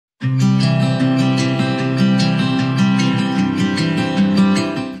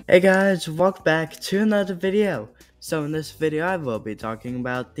Hey guys, welcome back to another video. So in this video I will be talking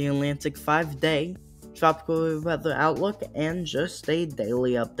about the Atlantic 5-day tropical weather outlook and just a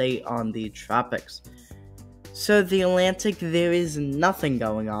daily update on the tropics. So the Atlantic, there is nothing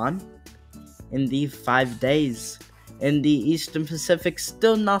going on in the 5 days. In the Eastern Pacific,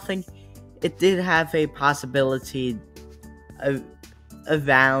 still nothing. It did have a possibility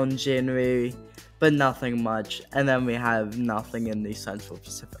around January, but nothing much, and then we have nothing in the Central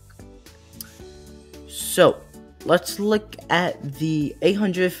Pacific. So, let's look at the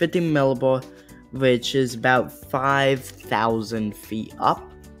 850 millibar, which is about 5,000 feet up,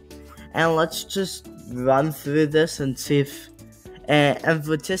 and let's just run through this and see if and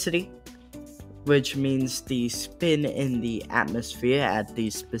vorticity, which means the spin in the atmosphere at the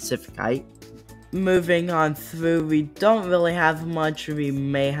specific height. Moving on through, we don't really have much. We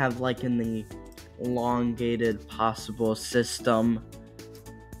may have like in the elongated possible system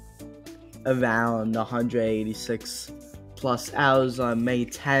around 186 plus hours on May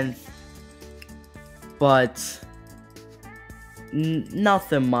 10th, but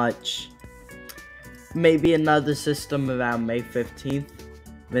nothing much. Maybe another system around May 15th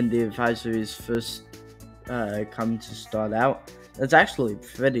when the advisories first come to start out. That's actually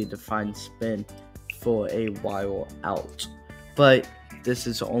pretty defined spin for a while out, but this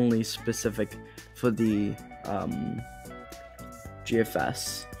is only specific for the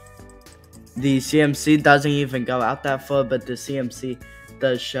GFS. The CMC doesn't even go out that far, but the CMC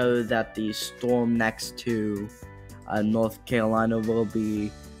does show that the storm next to North Carolina will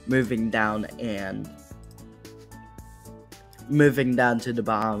be moving down to the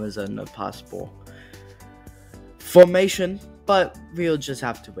Bahamas in a possible formation, but we'll just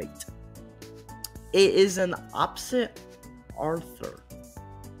have to wait. It is an opposite Arthur,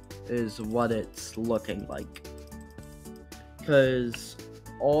 is what it's looking like, because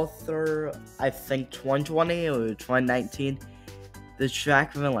Arthur, I think 2020 or 2019, the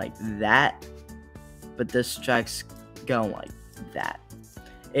track went like that, but this track's going like that.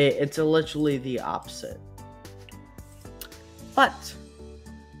 It's literally the opposite. But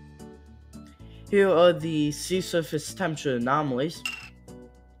here are the sea surface temperature anomalies.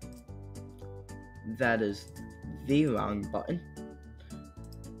 That is the wrong button.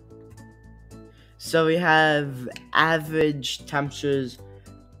 So we have average temperatures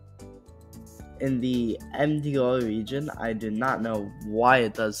in the MDR region. I do not know why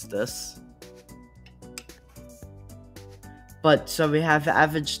it does this. But so we have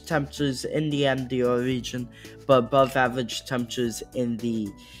average temperatures in the MDR region, but above average temperatures in the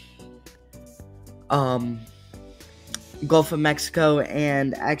Gulf of Mexico,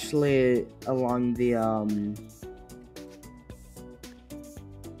 and actually along the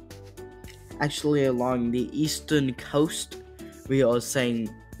eastern coast, we are seeing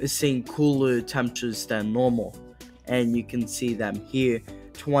cooler temperatures than normal, and you can see them here,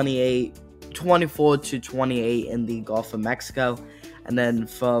 24 to 28 in the Gulf of Mexico, and then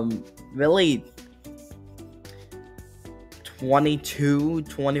from really 22,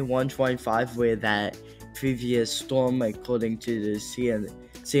 21, 25 where that previous storm according to the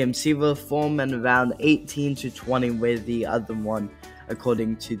CMC will form, and around 18 to 20 where the other one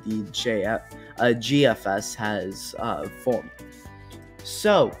according to the GFS has formed.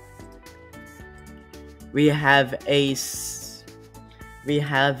 So we have a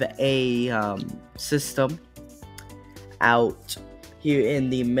system out here in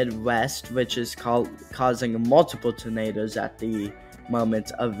the Midwest, which is causing multiple tornadoes at the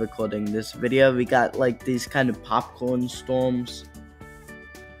moment of recording this video. We got like these kind of popcorn storms.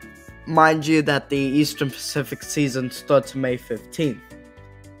 Mind you that the Eastern Pacific season starts May 15th.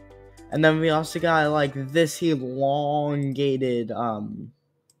 And then we also got like this elongated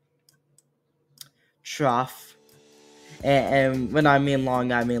trough. And when I mean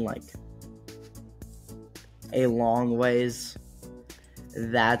long, I mean like a long ways.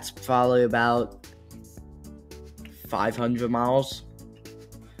 That's probably about 500 miles,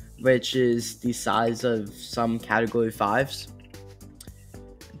 which is the size of some Category 5s.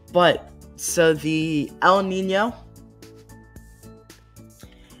 But, so the El Nino,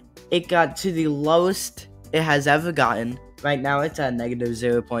 it got to the lowest it has ever gotten. Right now it's at negative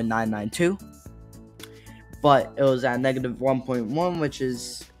 0.992. But it was at negative 1.1, which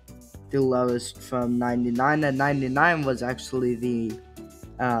is the lowest from 99. And 99 was actually the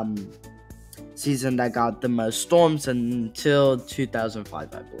season that got the most storms until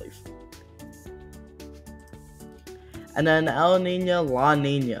 2005, I believe. And then El Nino, La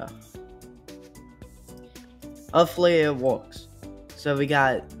Nina. Hopefully it works. So we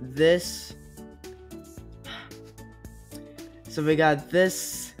got this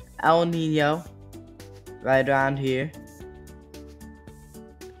El Nino right around here.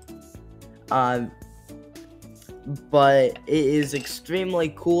 But it is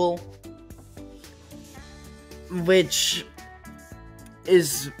extremely cool, which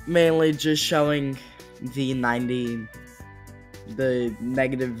is mainly just showing the negative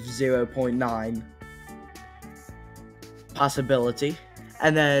 0.9 possibility.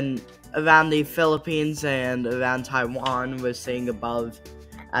 And then around the Philippines and around Taiwan, we're seeing above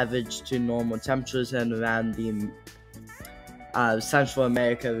average to normal temperatures, and around the Central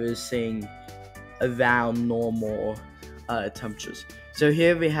America, we're seeing around normal temperatures. So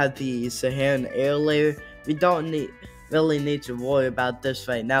here we have the Saharan air layer. We don't really need to worry about this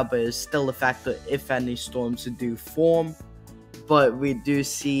right now, but it's still a factor if any storms do form. But we do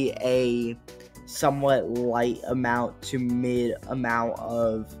see a somewhat light amount to mid amount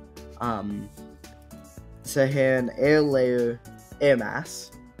of Saharan air layer air mass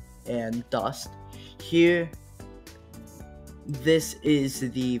and dust. Here, this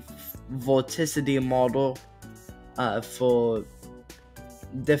is the vorticity model for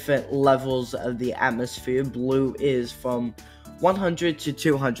different levels of the atmosphere. Blue is from 100 to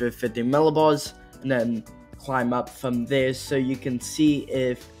 250 millibars, and then climb up from there, so you can see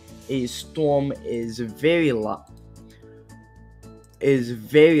if a storm is very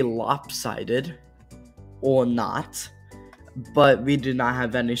lopsided or not. But we do not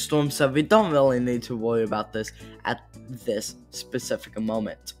have any storms, so we don't really need to worry about this at this specific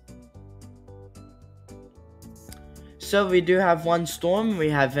moment. So we do have one storm. We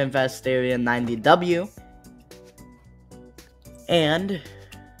have Invest Area 90W and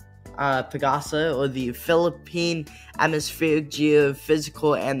PAGASA, or the Philippine Atmospheric,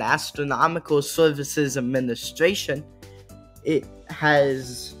 Geophysical, and Astronomical Services Administration. It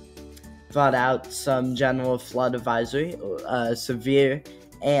has brought out some general flood advisory, severe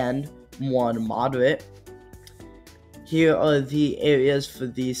and one moderate. Here are the areas for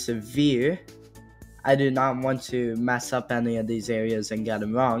the severe. I do not want to mess up any of these areas and get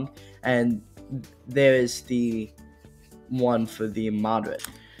them wrong. And there is the one for the moderate.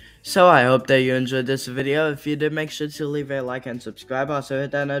 So I hope that you enjoyed this video. If you did, make sure to leave a like and subscribe. Also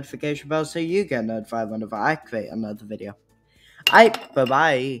hit that notification bell so you get notified whenever I create another video. Alright,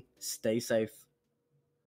 bye-bye. Stay safe.